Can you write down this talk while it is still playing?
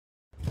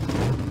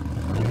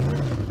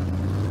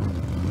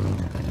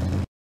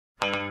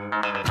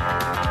What's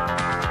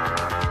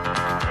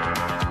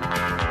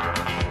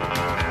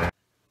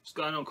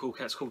going on, cool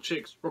cats, cool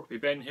chicks? Rugby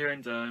Ben here,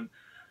 and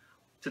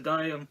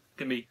today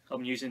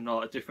I'm using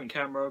like a different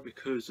camera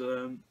because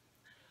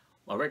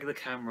my regular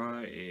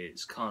camera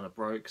is kind of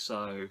broke.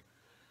 So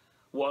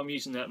what I'm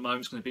using at the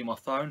moment is going to be my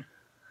phone,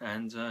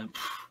 and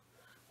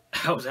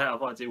I was out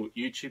of idea what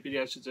YouTube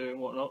videos to do and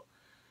whatnot.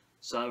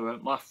 So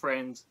my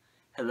friend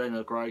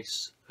Helena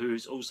Grace,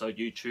 who's also a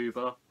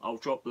YouTuber, I'll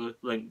drop the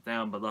link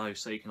down below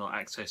so you can like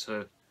access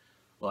her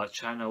like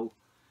channel.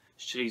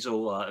 She's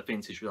all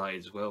vintage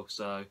related as well,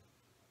 so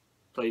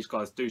please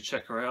guys do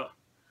check her out.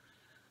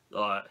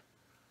 Like,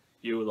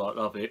 you will like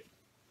love it.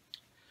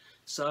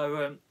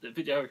 So the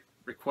video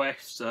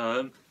request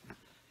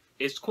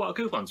is quite a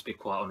good one, to be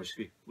quite honest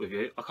with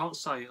you. I can't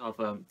say I've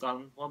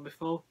done one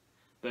before,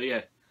 but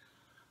yeah,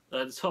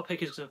 the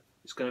topic is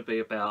going to be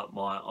about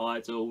my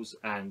idols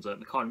and the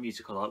kind of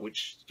music I like,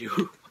 which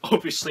you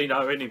obviously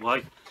know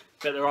anyway.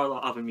 But there are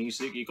like other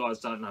music you guys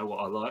don't know what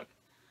I like.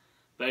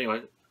 But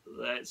anyway,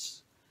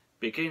 let's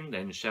begin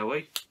then, shall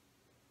we?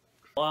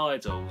 My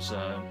idols,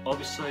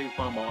 obviously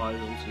one of my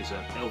idols is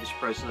Elvis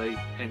Presley,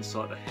 hence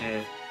like the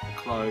hair,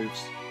 the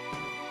clothes,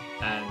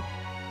 and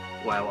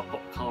wow, I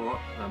pop the colour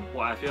up and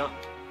what have you.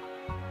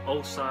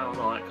 Also I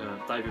like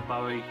David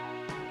Bowie.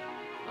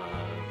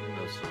 What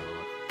else do I like?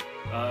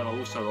 I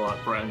also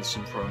like Brett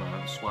Anderson from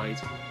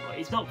Suede.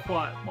 He's not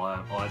quite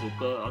my idol,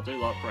 but I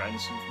do like Brett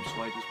Anderson from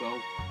Suede as well,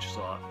 which is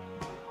like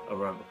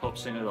a pop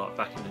singer like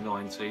back in the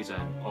 90s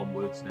and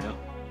onwards now.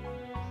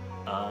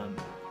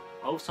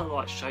 I also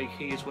like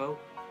Shaky as well.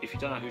 If you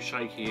don't know who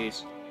Shaky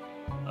is,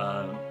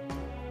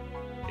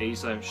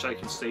 he's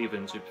Shakin'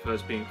 Stevens, who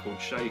prefers being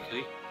called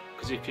Shaky.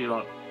 Because if you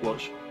like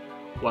watch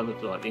one of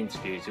the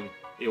interviews,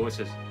 he always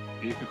says,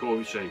 "You can call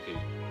me Shaky."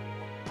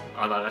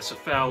 I know that's a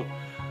foul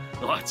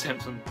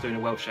attempt on doing a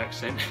Welsh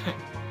accent,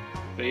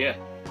 but yeah.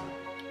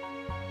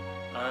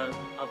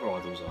 Other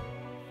idols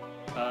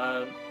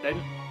are.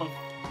 Then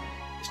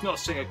it's not a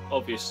singer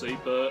obviously,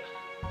 but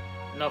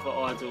another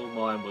idol of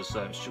mine was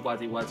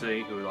Shwaddy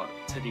Waddy, who were like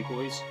Teddy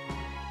Boys.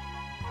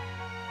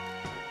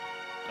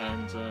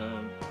 And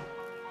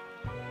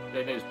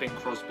then there's Bing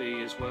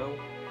Crosby as well,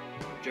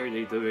 Jerry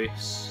Lee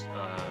Lewis,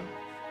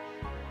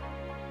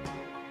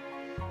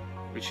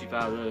 Richie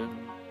Valens,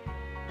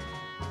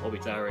 Bobby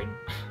Darin.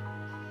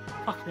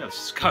 Fucking hell, it's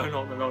just going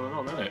on and on and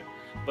on, isn't it?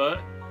 But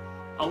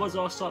I was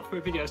asked to start for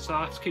a video, so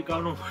I have to keep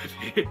going on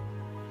with it.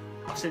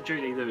 I said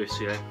Jerry Lee Lewis,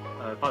 yeah,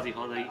 Buddy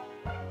Holly,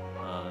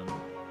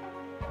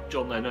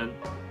 John Lennon,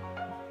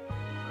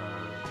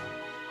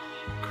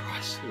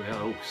 Christ, who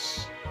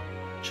else?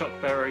 Chuck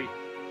Berry,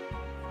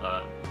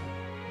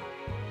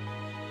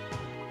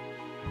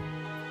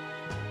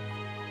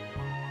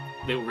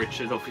 Little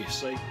Richard,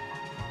 obviously.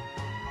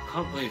 I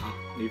can't believe I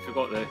nearly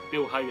forgot there.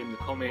 Bill Haley in the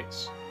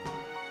comics,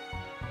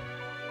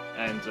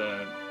 and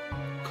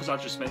because I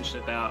just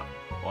mentioned about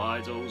my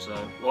idols,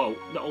 well,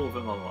 not all of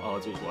them are my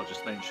idols. What I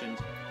just mentioned,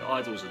 the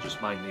idols are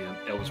just mainly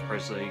Elvis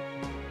Presley,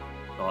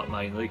 like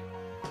mainly.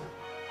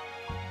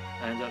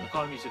 And the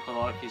kind of music I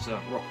like is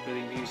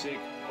rockabilly music,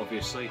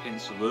 obviously,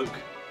 hence the look.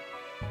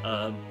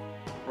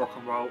 Rock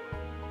and roll.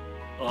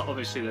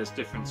 Obviously, there's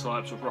different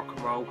types of rock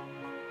and roll.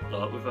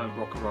 With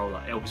rock and roll,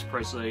 like Elvis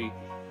Presley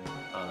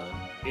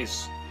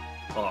is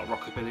like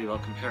rockabilly,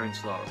 like comparing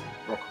to like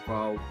rock and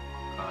roll.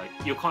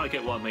 You'll kind of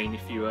get what I mean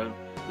if you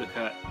look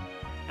at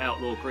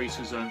Outlaw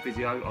Greaser's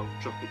video. I'll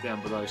drop it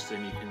down below so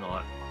then you can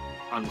like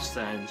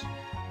understand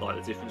like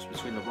the difference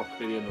between the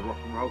rockabilly and the rock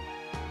and roll.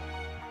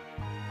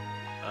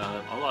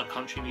 I like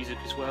country music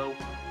as well.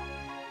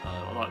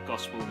 I like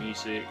gospel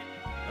music.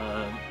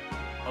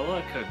 I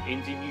like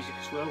indie music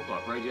as well,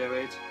 like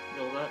Radiohead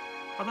and all that.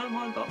 I don't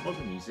mind like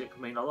modern music. I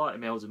mean, I like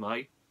Imelda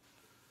May,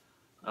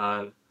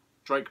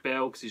 Drake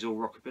Bell because he's all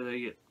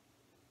rockabilly.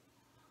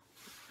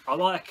 I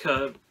like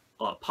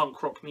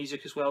punk rock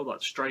music as well, like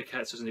the Stray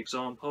Cats as an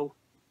example.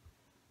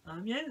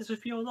 Yeah, there's a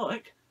few I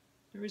like.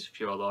 There is a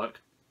few I like.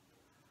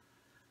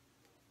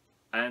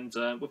 And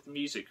with the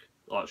music,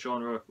 like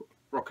genre,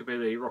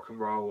 rockabilly, rock and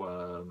roll,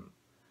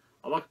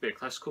 I like a bit of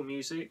classical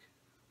music.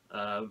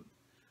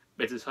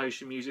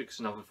 Meditation music is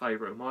another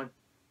favourite of mine.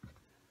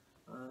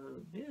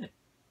 Yeah.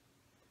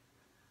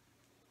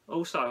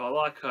 Also, I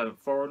like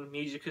foreign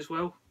music as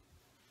well.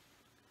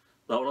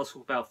 Like when I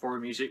talk about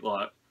foreign music,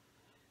 like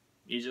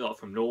music like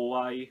from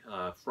Norway,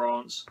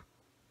 France.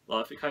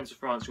 Like if it came to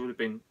France, it would have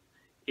been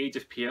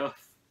Edith Piaf.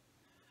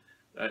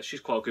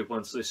 She's quite a good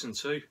one to listen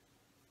to.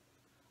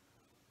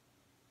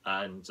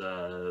 And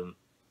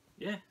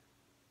yeah.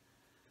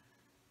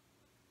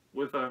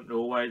 With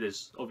Norway,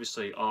 there's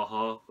obviously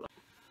Aha.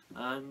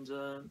 And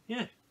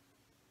yeah,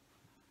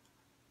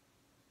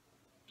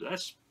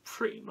 that's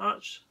pretty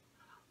much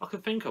I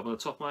can think of on the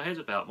top of my head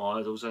about my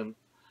idols and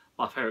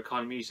my favourite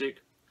kind of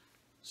music.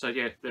 So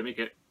yeah, let me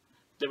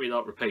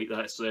like repeat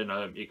that so then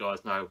you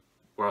guys know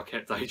where I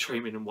kept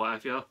daydreaming and what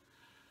have you.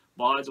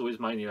 My idol is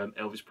mainly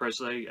Elvis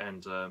Presley,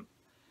 and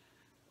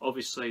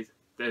obviously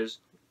there's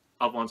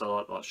other ones I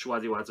like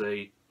Shwaddy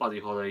Waddy, Buddy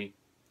Holly,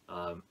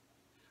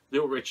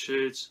 Little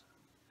Richard,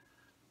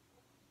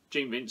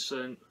 Gene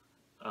Vincent,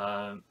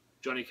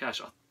 Johnny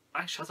Cash.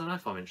 Actually, I don't know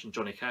if I mentioned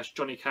Johnny Cash.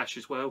 Johnny Cash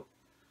as well.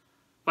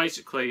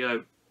 Basically,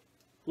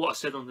 what I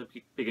said on the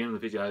beginning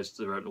of the video is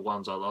the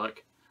ones I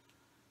like,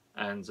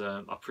 and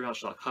I pretty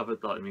much like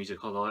covered like the music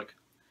I like.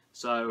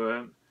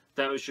 So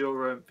that was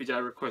your video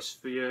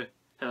request for you,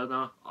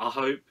 Helena. I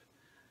hope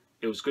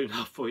it was good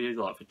enough for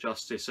you, like for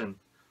justice and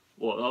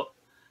whatnot.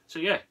 So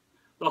yeah,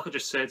 like I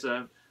just said,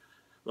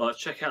 like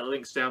check out the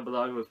links down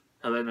below of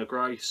Helena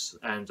Grace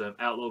and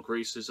Outlaw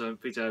Grease's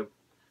video,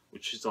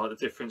 which is like the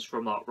difference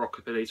from like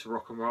rockabilly to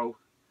rock and roll,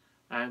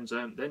 and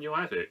then you'll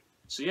have it.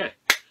 So yeah,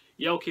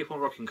 I'll keep on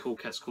rocking. Cool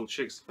cats, cool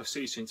chicks. I'll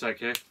see you soon. Take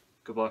care.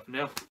 Goodbye for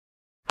now.